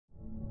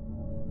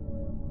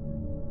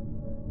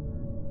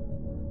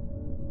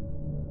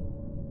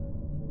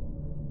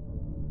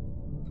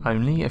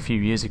Only a few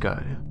years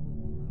ago,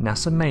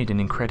 NASA made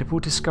an incredible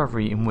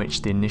discovery in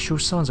which the initial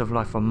signs of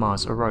life on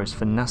Mars arose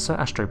for NASA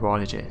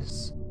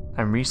astrobiologists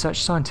and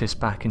research scientists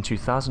back in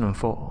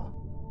 2004,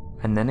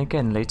 and then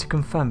again later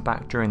confirmed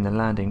back during the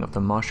landing of the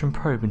Martian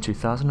probe in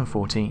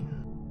 2014.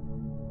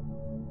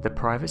 The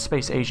private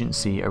space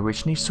agency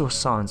originally saw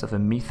signs of a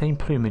methane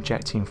plume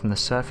ejecting from the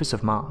surface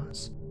of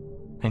Mars,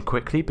 and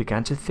quickly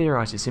began to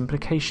theorize its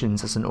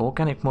implications as an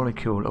organic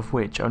molecule of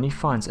which only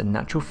finds a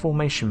natural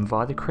formation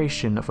via the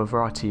creation of a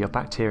variety of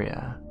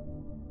bacteria.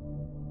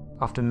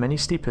 After many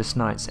sleepless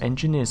nights,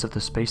 engineers of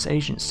the space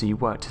agency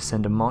worked to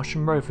send a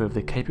Martian rover with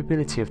the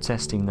capability of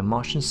testing the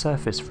Martian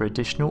surface for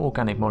additional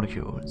organic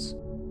molecules.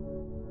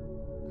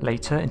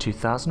 Later in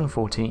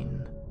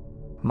 2014,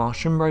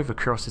 Martian rover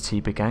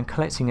Curiosity began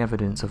collecting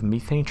evidence of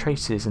methane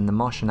traces in the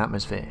Martian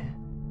atmosphere,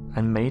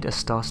 and made a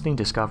startling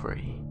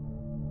discovery.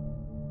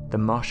 The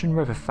Martian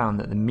rover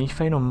found that the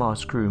methane on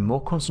Mars grew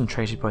more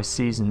concentrated by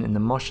season in the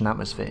Martian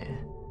atmosphere,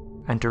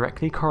 and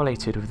directly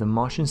correlated with the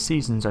Martian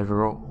seasons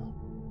overall.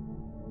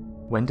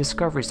 When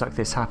discoveries like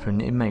this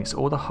happen, it makes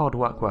all the hard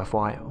work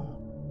worthwhile.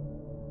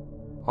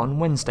 On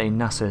Wednesday,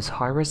 NASA's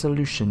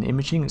high-resolution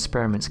imaging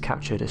experiments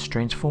captured a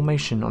strange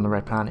formation on the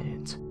red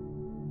planet.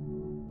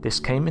 This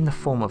came in the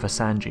form of a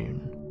sand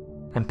dune,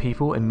 and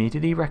people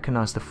immediately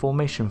recognized the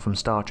formation from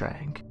Star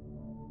Trek.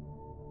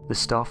 The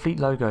Starfleet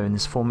logo in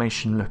this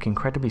formation look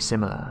incredibly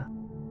similar.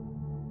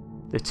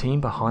 The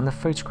team behind the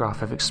photograph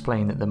have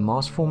explained that the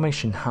Mars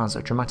formation has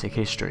a dramatic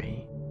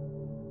history.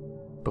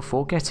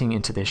 Before getting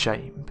into this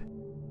shape,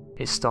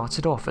 it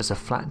started off as a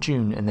flat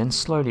dune and then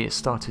slowly it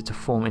started to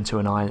form into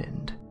an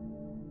island.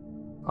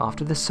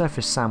 After the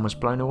surface sand was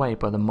blown away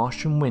by the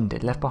Martian wind,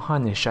 it left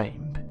behind this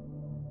shape.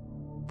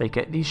 They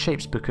get these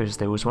shapes because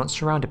they was once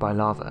surrounded by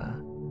lava,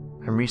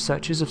 and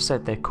researchers have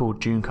said they're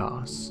called dune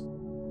casts.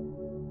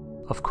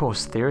 Of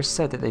course, theorists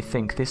said that they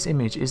think this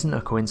image isn't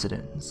a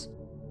coincidence,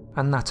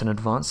 and that an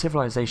advanced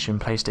civilization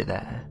placed it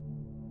there.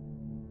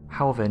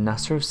 However,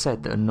 NASA have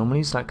said that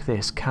anomalies like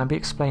this can be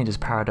explained as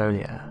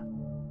pareidolia.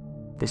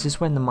 This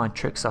is when the mind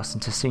tricks us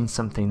into seeing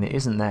something that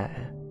isn't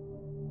there.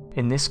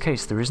 In this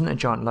case, there isn't a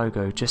giant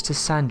logo, just a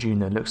sand dune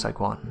that looks like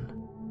one.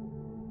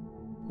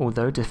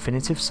 Although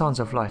definitive signs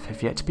of life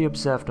have yet to be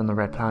observed on the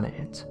red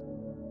planet,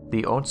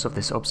 the odds of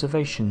this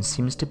observation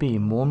seems to be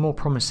more and more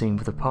promising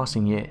with the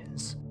passing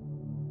years,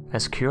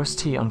 as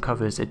Curiosity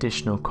uncovers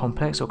additional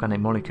complex organic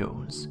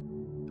molecules,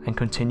 and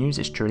continues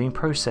its drilling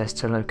process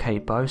to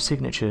locate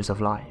biosignatures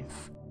of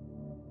life.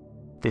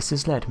 This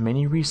has led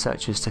many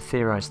researchers to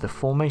theorize the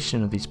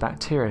formation of these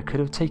bacteria could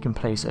have taken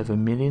place over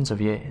millions of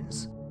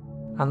years,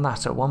 and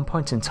that at one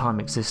point in time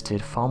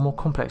existed far more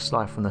complex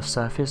life on the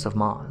surface of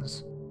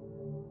Mars.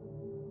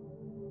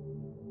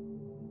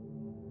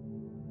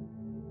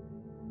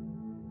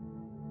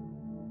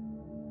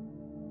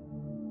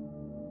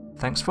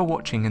 Thanks for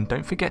watching, and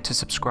don't forget to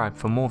subscribe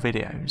for more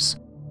videos.